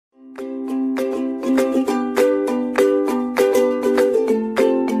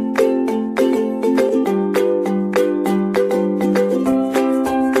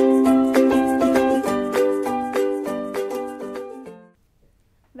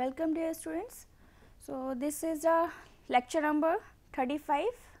Welcome dear students. So, this is the lecture number 35.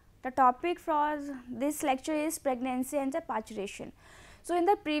 The topic for this lecture is pregnancy and the parturition. So, in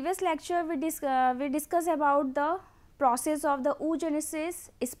the previous lecture we discussed about the process of the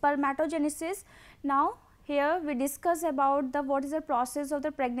oogenesis, spermatogenesis. Now, here we discuss about the what is the process of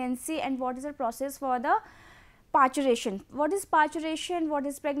the pregnancy and what is the process for the parturition. What is parturition, what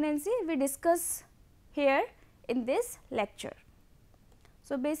is pregnancy, we discuss here in this lecture.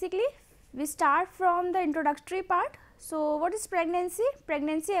 So, basically we start from the introductory part. So, what is pregnancy?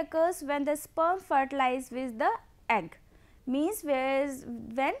 Pregnancy occurs when the sperm fertilizes with the egg, means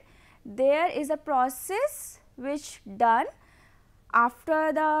when there is a process which done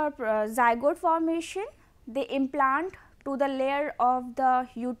after the zygote formation, they implant to the layer of the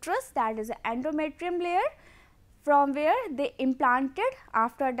uterus, that is the endometrium layer, from where they implanted.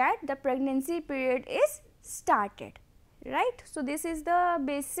 After that the pregnancy period is started, right. So, this is the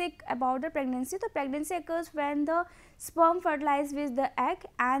basic about the pregnancy. The pregnancy occurs when the sperm fertilizes with the egg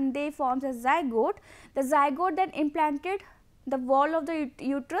and they forms a zygote. The zygote then implanted the wall of the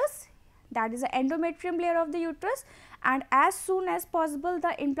uterus, that is the endometrium layer of the uterus, and as soon as possible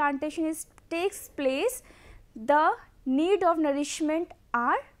the implantation takes place, the need of nourishment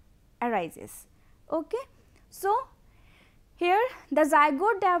arises. Okay. So, here the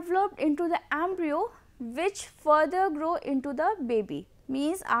zygote developed into the embryo which further grow into the baby,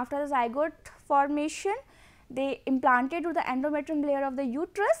 means after the zygote formation they implanted to the endometrium layer of the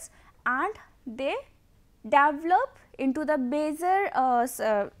uterus and they develop into the major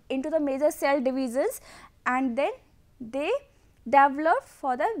cell divisions and then they develop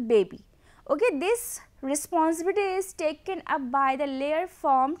for the baby. Okay, this responsibility is taken up by the layer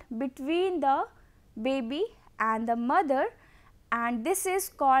formed between the baby and the mother, and this is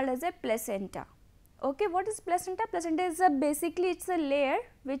called as a placenta. Okay, what is placenta? Placenta is basically it's a layer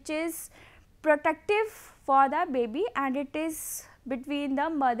which is protective for the baby and it is between the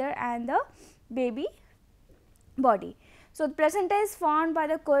mother and the baby body. So, the placenta is formed by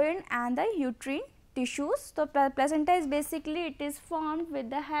the chorion and the uterine tissues. So, placenta is basically it is formed with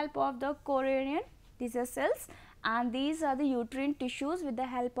the help of the chorion, these are cells, and these are the uterine tissues. With the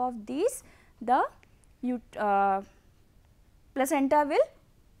help of these the placenta will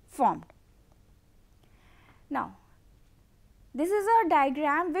formed. Now, this is a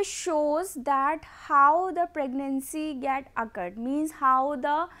diagram which shows that how the pregnancy occurred, means how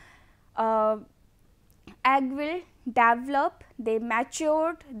the egg will develop, they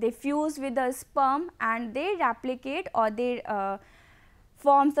matured, they fuse with the sperm and they replicate or they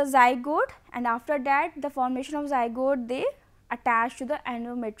forms the zygote, and after that the formation of zygote they attach to the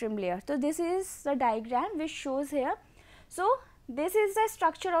endometrium layer. So, this is the diagram which shows here. So, this is the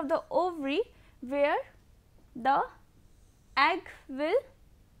structure of the ovary where the egg will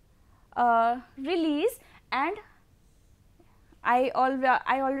release, and I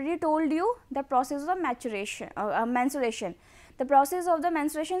already told you the process of maturation menstruation. The process of the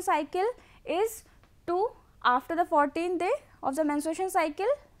menstruation cycle is after the 14th day of the menstruation cycle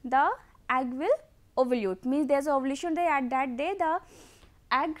the egg will ovulate, means there is a ovulation day, at that day the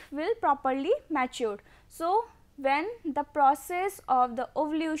egg will properly mature. So, when the process of the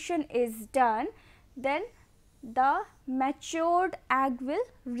ovulation is done, then the matured egg will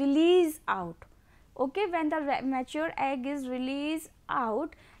release out. Okay, when the mature egg is released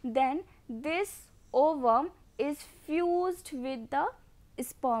out, then this ovum is fused with the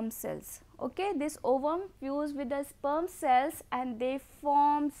sperm cells. Okay, this ovum fused with the sperm cells and they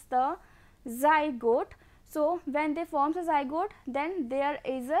forms the zygote. So, when they forms a zygote, then there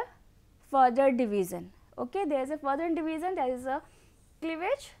is a further division. Okay, there is a further division, there is a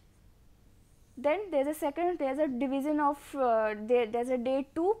cleavage, then there is a second, there is a division of there is a day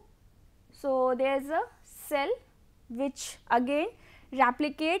 2. So, there is a cell which again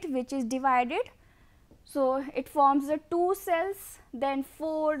replicate, which is divided. So, it forms the 2 cells, then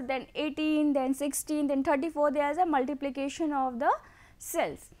 4, then 18, then 16, then 34, there is a multiplication of the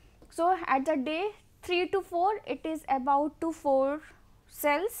cells. So, at the day 3 to 4 it is about to 4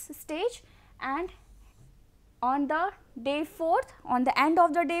 cells stage, and on the day 4th, on the end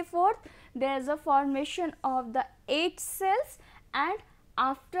of the day 4th, there is a formation of the 8 cells, and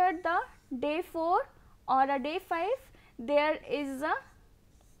after the day 4 or a day 5 there is a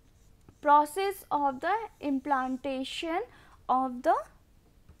process of the implantation of the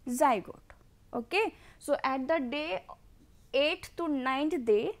zygote. Okay. So, at the day 8th to 9th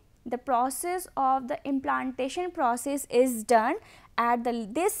day the process of the implantation process is done at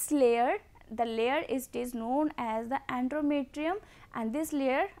this layer. The layer is known as the endometrium, and this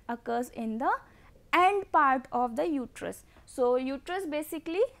layer occurs in the end part of the uterus. So, uterus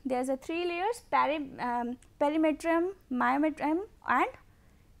basically there is a 3 layers, perimetrium, myometrium, and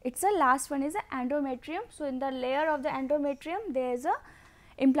its a last one is a endometrium. So, in the layer of the endometrium there is a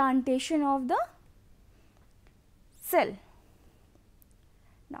implantation of the cell.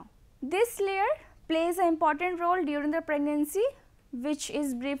 Now, this layer plays an important role during the pregnancy, which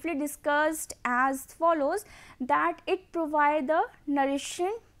is briefly discussed as follows, that it provides the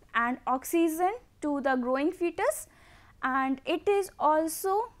nourishment and oxygen to the growing fetus, and it is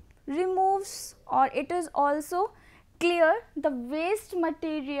also removes or it is also clear the waste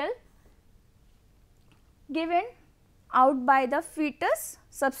material given out by the fetus,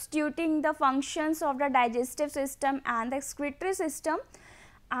 substituting the functions of the digestive system and the excretory system.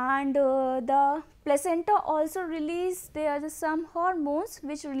 And the placenta also release, there are some hormones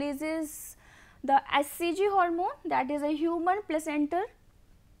which releases the HCG hormone, that is a human placental.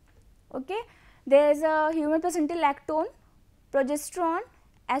 Okay. There is a human placental lactone, progesterone,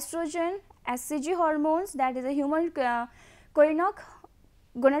 estrogen, HCG hormones, that is a human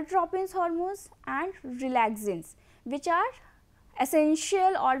gonadotropins hormones, and relaxins, which are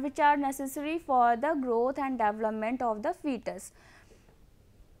essential or which are necessary for the growth and development of the fetus.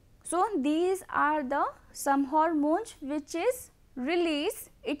 So, these are the some hormones which is released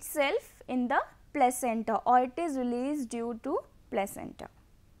itself in the placenta, or it is released due to placenta.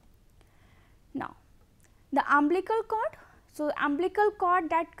 Now, the umbilical cord. So, umbilical cord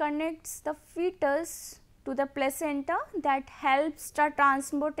that connects the fetus to the placenta, that helps the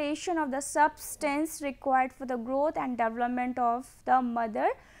transportation of the substance required for the growth and development of the mother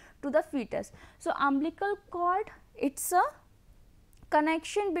to the fetus. So, umbilical cord, it is a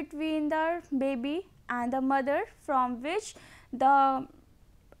connection between the baby and the mother, from which the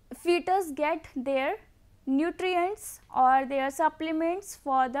fetus get their nutrients or their supplements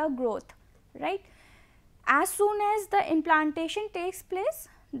for the growth, right. As soon as the implantation takes place,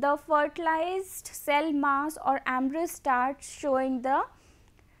 the fertilized cell mass or embryo starts showing the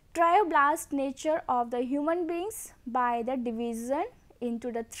trioblast nature of the human beings by the division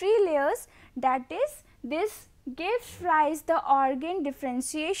into the 3 layers, that is, this gives rise the organ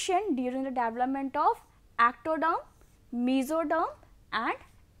differentiation during the development of ectoderm, mesoderm, and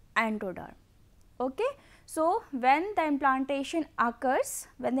endoderm. Okay. So, when the implantation occurs,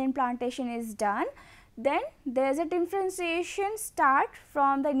 when the implantation is done, then there is a differentiation start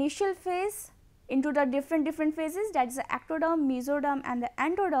from the initial phase into the different phases, that is the ectoderm, mesoderm, and the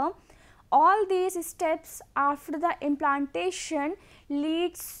endoderm. All these steps after the implantation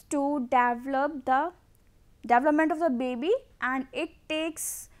leads to development of the baby, and it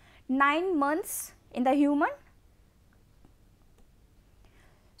takes 9 months in the human.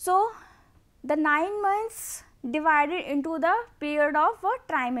 So, the 9 months divided into the period of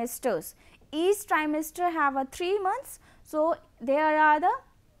trimesters. Each trimester have a 3 months. So, there are the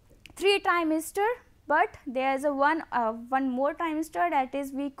 3 trimester, but there is a one more trimester, that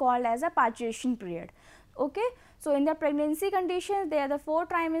is we call as a parturition period. Okay. So, in the pregnancy conditions there are the 4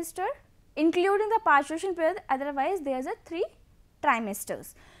 trimester including the parturition period, otherwise there is a 3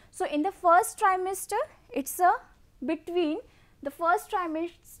 trimesters. So, in the first trimester, it is a between the first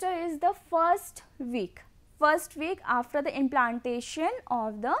trimester is the first week after the implantation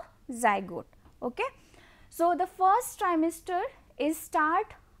of the zygote. Okay. So, the first trimester is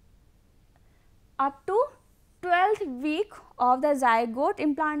start up to 12th week of the zygote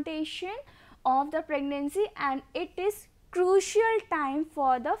implantation of the pregnancy, and it is crucial time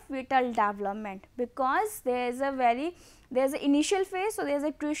for the fetal development, because there is an initial phase. So, there is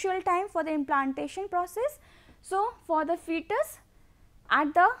a crucial time for the implantation process. So, for the fetus,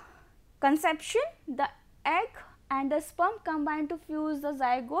 at the conception, the egg and the sperm combine to fuse the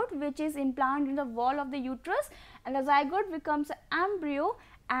zygote, which is implanted in the wall of the uterus, and the zygote becomes an embryo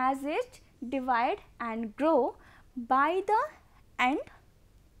as it divide and grow. By the end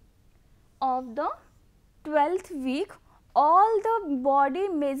of the 12th week, all the body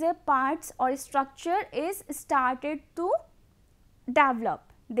major parts or structure is started to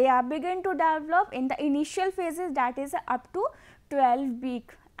develop. They are begin to develop in the initial phases, that is up to 12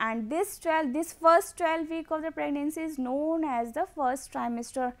 week, and this first 12 week of the pregnancy is known as the first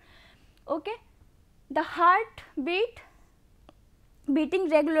trimester. Okay. The heart beating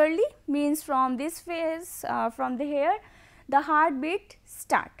regularly means from this phase, from the here the heartbeat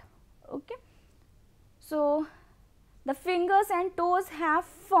start. Okay. So, the fingers and toes have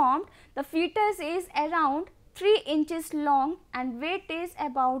formed. The fetus is around 3 inches long and weight is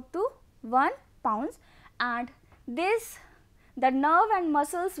about to 1 pound, and this the nerve and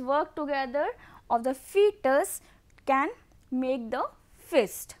muscles work together of the fetus can make the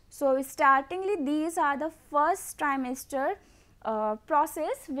fist. So, startingly these are the first trimester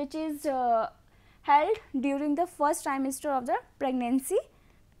process which is held during the first trimester of the pregnancy.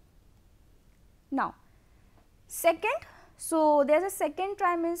 Now, second, so there is a second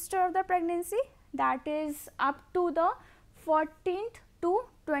trimester of the pregnancy, that is up to the 14th to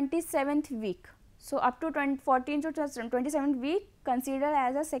 27th week. So, up to 14th to 27th week considered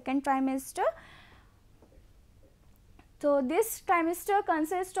as a second trimester. So, this trimester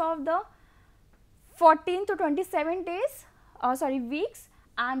consists of the 14 to 27 days weeks,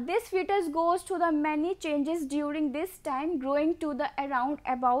 and this fetus goes through the many changes during this time, growing to the around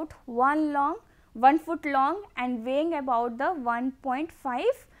about 1 foot long and weighing about the 1.5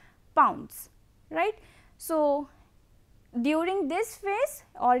 pounds, right. So, during this phase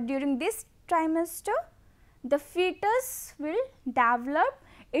or during this trimester, the fetus will develop.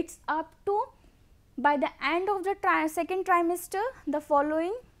 It's up to, by the end of the second trimester, the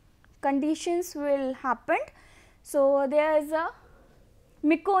following conditions will happen. So, there is a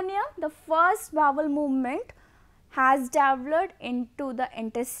meconium, the first bowel movement has developed into the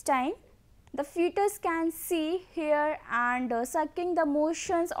intestine. The fetus can see, hear and sucking the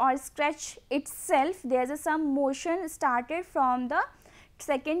motions or scratch itself. There is some motion started from the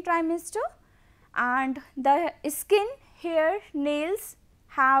second trimester, and the skin, hair, nails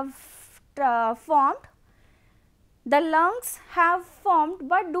have formed. The lungs have formed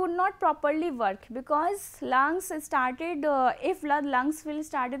but do not properly work, because lungs started, if the lungs will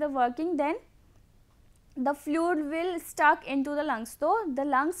started the working, then the fluid will stuck into the lungs. So, the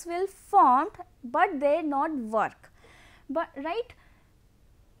lungs will formed but they not work, but right.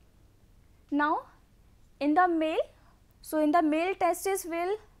 Now, in the male, so in the male, testes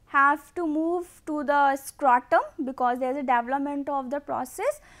will have to move to the scrotum, because there is a development of the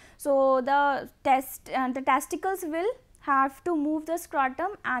process. So, the testicles will have to move the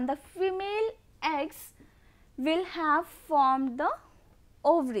scrotum, and the female eggs will have formed the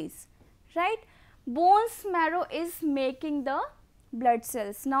ovaries, right. Bones marrow is making the blood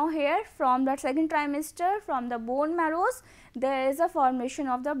cells. Now, here from the second trimester, from the bone marrows, there is a formation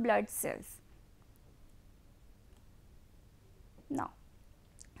of the blood cells. Now,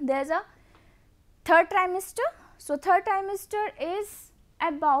 there is a third trimester. So, third trimester is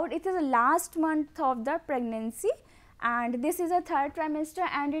about, it is the last month of the pregnancy, and this is a third trimester,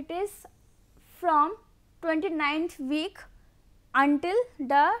 and it is from 29th week until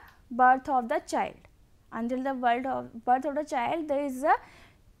the birth of the child. Until the birth of the child, there is a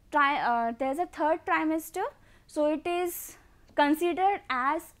third trimester. So, it is considered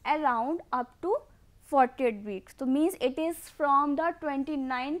as around up to 40th week. So, means it is from the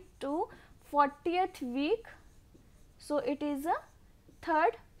 29th to 40th week. So, it is a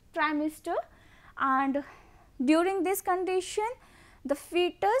third trimester, and during this condition, the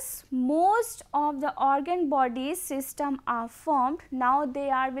fetus, most of the organ bodies system are formed. Now,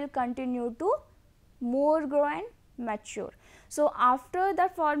 they will continue to more grow and mature. So, after the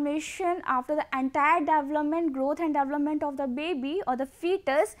formation, after the entire development, growth and development of the baby or the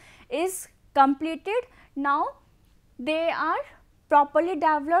fetus is completed, now they are properly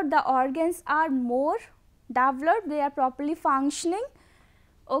developed, the organs are more developed, they are properly functioning.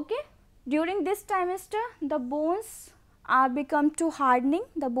 Okay. During this trimester, the bones are become too hardening,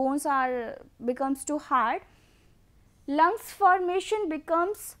 the bones are becomes too hard. Lungs formation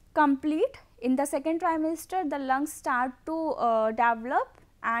becomes complete. In the second trimester, the lungs start to develop,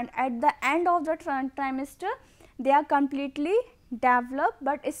 and at the end of the trimester, they are completely developed,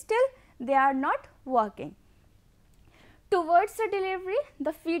 but still they are not working. Towards the delivery,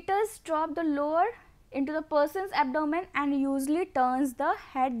 the fetus drop the lower into the person's abdomen and usually turns the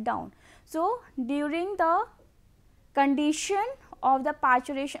head down. So, during the condition of the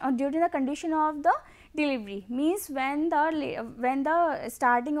parturition or during the condition of the delivery, means when the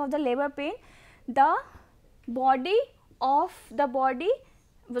starting of the labor pain, the body of the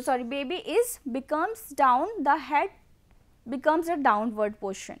baby is becomes down, the head becomes a downward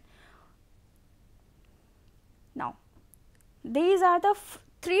portion. Now, these are the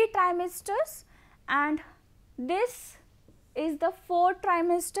 3 trimesters, and this is the 4th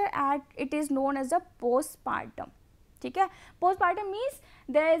trimester, and it is known as the postpartum. Okay? Postpartum means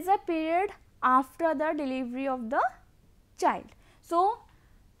there is a period after the delivery of the child. So,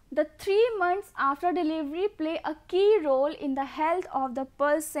 the 3 months after delivery play a key role in the health of the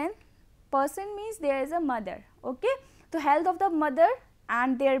person. Person means there is a mother. Okay? The health of the mother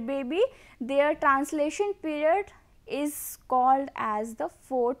and their baby, their translation period is called as the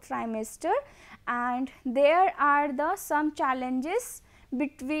 4th trimester, and there are some challenges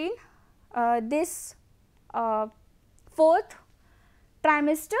between this 4th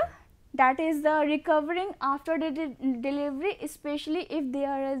trimester, that is the recovering after the delivery, especially if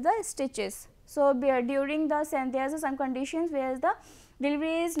there is the stitches. So, during the there are some conditions where the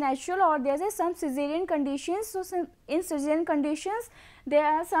delivery is natural or there is some cesarean conditions. So, in cesarean conditions there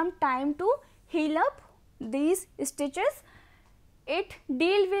are some time to heal up these stitches. It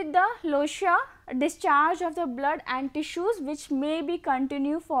deal with the locia, discharge of the blood and tissues which may be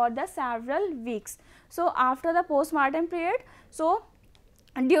continue for the several weeks. So, after the postpartum period, so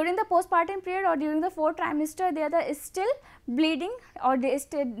during the postpartum period or during the 4th trimester, there is still bleeding or there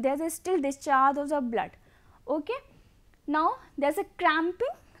is still discharge of the blood. Okay. Now, there is a cramping,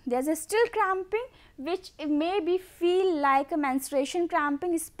 there is still cramping which may be feel like a menstruation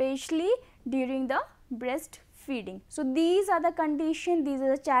cramping, especially during the breastfeeding. So, these are the conditions, these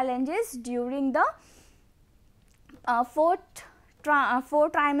are the challenges during the 4th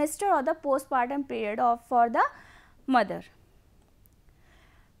trimester or the postpartum period for the mother.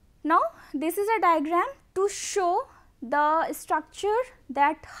 Now, this is a diagram to show the structure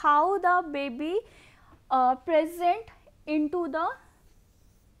that how the baby present into the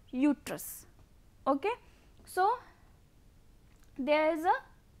uterus. Okay. So, there is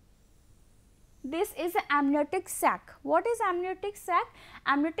this is an amniotic sac. What is amniotic sac?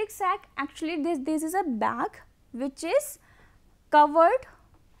 Amniotic sac, actually this is a bag which is covered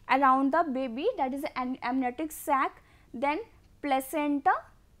around the baby, that is an amniotic sac. Then placenta,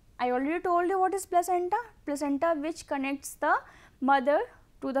 I already told you what is placenta. Placenta which connects the mother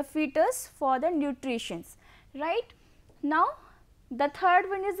to the fetus for the nutrition, right. Now, the third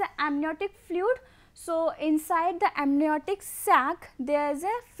one is the amniotic fluid. So, inside the amniotic sac there is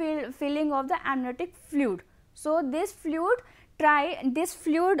a filling of the amniotic fluid. So, this fluid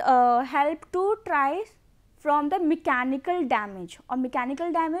help to try from the mechanical damage or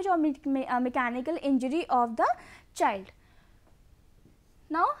mechanical injury of the child.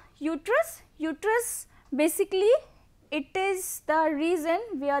 Now, uterus basically it is the region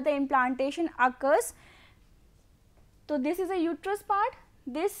where the implantation occurs. So, this is a uterus part,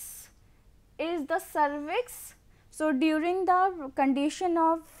 this is the cervix. So, during the condition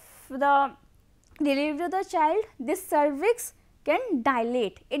of the delivery of the child, this cervix can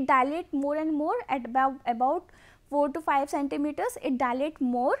dilate, it dilate more and more at about 4 to 5 centimeters, it dilate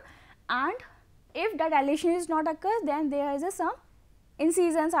more, and if the dilation is not occurs, then there is some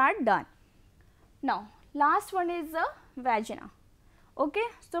incisions are done. Now, last one is the vagina. Okay.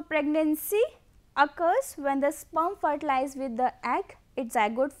 So, pregnancy occurs when the sperm fertilizes with the egg, its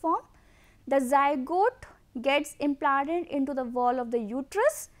zygote form. The zygote gets implanted into the wall of the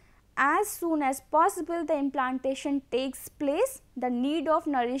uterus. As soon as possible, the implantation takes place. The need of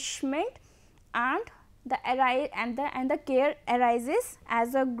nourishment and the care arises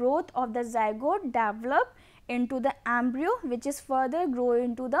as the growth of the zygote develop into the embryo, which is further grow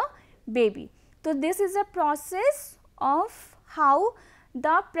into the baby. So, this is a process of how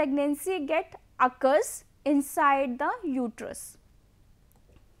the pregnancy occurs inside the uterus.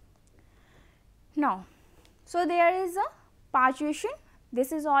 Now, so there is a parturition.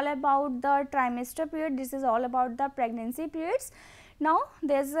 This is all about the trimester period, this is all about the pregnancy periods. Now,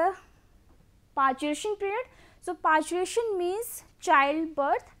 there is a parturition period. So, parturition means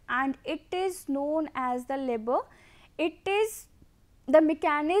childbirth and it is known as the labor. It is the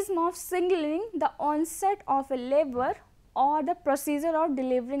mechanism of signaling the onset of a labor or the procedure of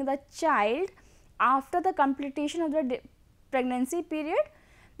delivering the child after the completion of the pregnancy period.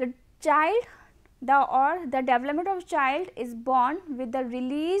 The child the development of child is born with the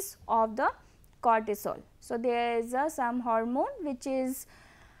release of the cortisol. So, there is some hormone which is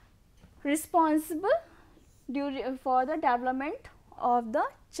responsible for the development of the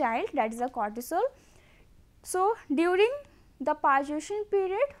child, that is a cortisol. So, during the parturition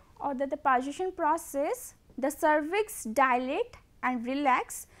period or the parturition process, the cervix dilate and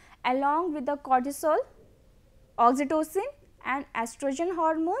relax along with the cortisol, oxytocin and estrogen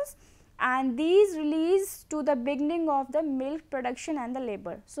hormones, and these release to the beginning of the milk production and the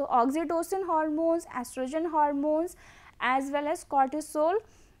labor. So, oxytocin hormones, estrogen hormones as well as cortisol,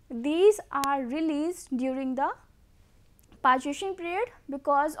 these are released during the parturition period,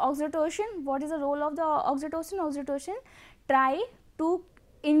 because oxytocin, what is the role of the oxytocin? Oxytocin try to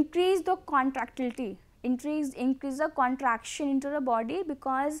increase the contractility, increase the contraction into the body,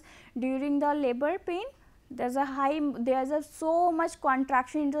 because during the labor pain there is so much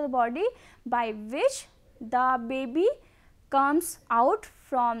contraction into the body by which the baby comes out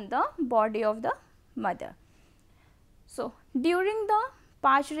from the body of the mother. So, during the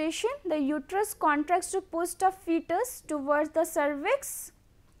parturition, the uterus contracts to push the fetus towards the cervix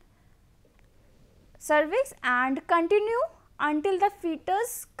and continue until the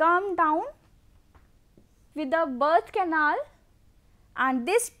fetus come down with the birth canal, and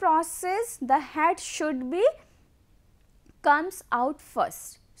this process the head should be comes out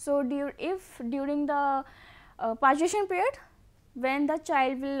first. So, if during the parturition period, when the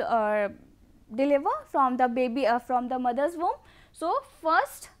child will deliver from the baby from the mother's womb, so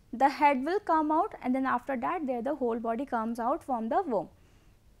first the head will come out, and then after that the whole body comes out from the womb.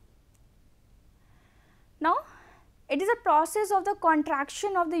 Now, it is a process of the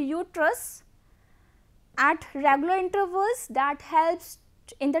contraction of the uterus at regular intervals that helps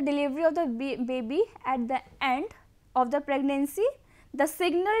in the delivery of the baby. At the end of the pregnancy, the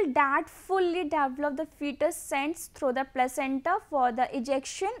signal that fully developed the fetus sends through the placenta for the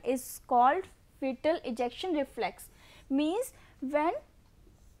ejection is called fetal ejection reflex. Means when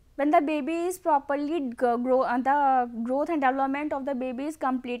the baby is properly the growth and development of the baby is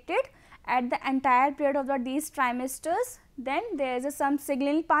completed at the entire period of these trimesters, then there is some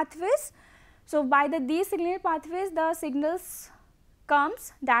signaling pathways. So, by these signaling pathways the signals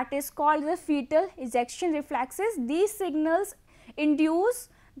comes, that is called the fetal ejection reflexes. These signals induce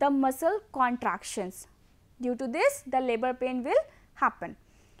the muscle contractions. Due to this, the labor pain will happen.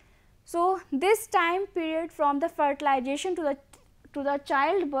 So, this time period from the fertilization to the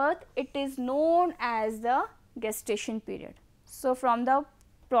childbirth, it is known as the gestation period. So, from the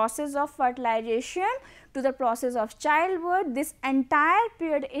process of fertilization to the process of childbirth, this entire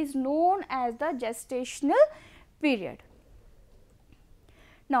period is known as the gestational period.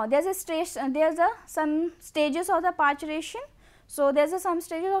 Now, there is some stages of the parturition. So, there is some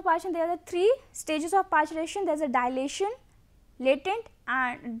stages of parturition. There are 3 stages of parturition. There is a dilation, latent,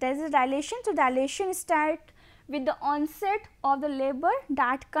 and there is a dilation. So, dilation start with the onset of the labor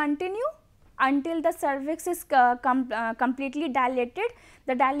that continue until the cervix is completely dilated.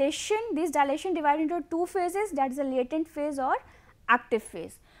 This dilation divided into 2 phases, that is a latent phase or active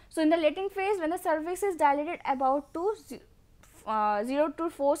phase. So, in the latent phase, when the cervix is dilated about 0 to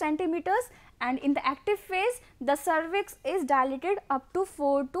 4 centimeters, and in the active phase the cervix is dilated up to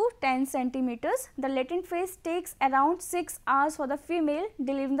 4 to 10 centimeters. The latent phase takes around 6 hours for the female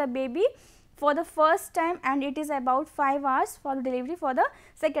delivering the baby for the first time, and it is about 5 hours for the delivery for the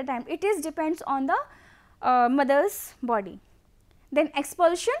second time. It is depends on the mother's body. Then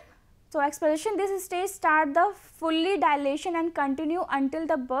expulsion. So, expulsion, this stage start the fully dilation and continue until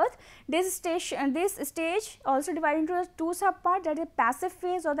the birth. This stage also divided into 2 subparts, that is passive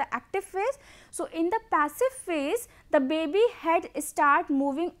phase or the active phase. So, in the passive phase the baby head start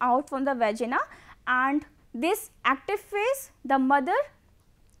moving out from the vagina, and this active phase the mother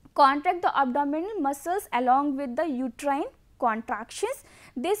contract the abdominal muscles along with the uterine contractions.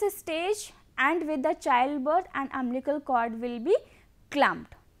 This stage and with the childbirth and umbilical cord will be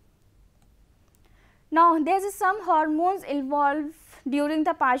clamped. Now, there is some hormones involved during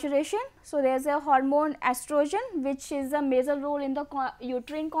the parturition. So, there is a hormone estrogen, which is a major role in the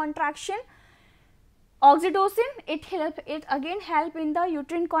uterine contraction. Oxytocin, it again help in the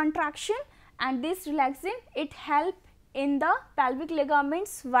uterine contraction, and this relaxin, it help in the pelvic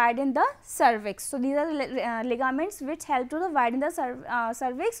ligaments widen the cervix. So, these are ligaments which help to widen the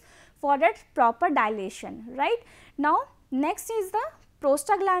cervix for that proper dilation, right. Now, next is the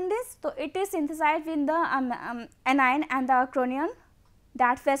prostaglandins. So, it is synthesized in the anion and the acrolein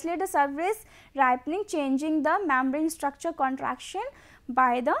that facilitate the cervix ripening, changing the membrane structure contraction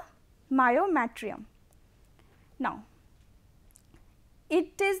by the myometrium. Now,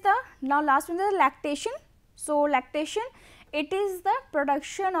 last one is the lactation. So, lactation, it is the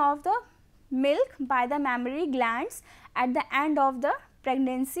production of the milk by the mammary glands at the end of the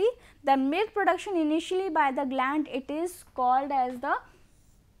pregnancy. The milk production initially by the gland, it is called as the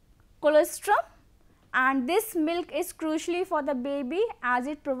colostrum, and this milk is crucially for the baby as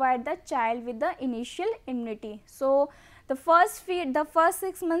it provides the child with the initial immunity. So, the first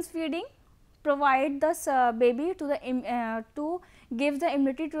 6 months feeding provide the baby to the to give the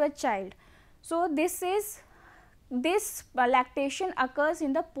immunity to the child. So, this lactation occurs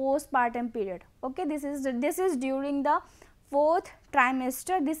in the postpartum period. Okay, this is during the 4th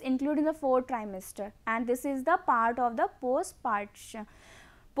trimester. This including the 4th trimester, and this is the part of the postpartum.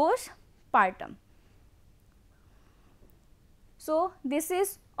 So, this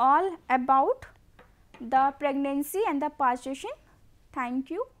is all about the pregnancy and the parturition. Thank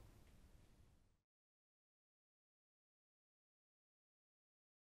you.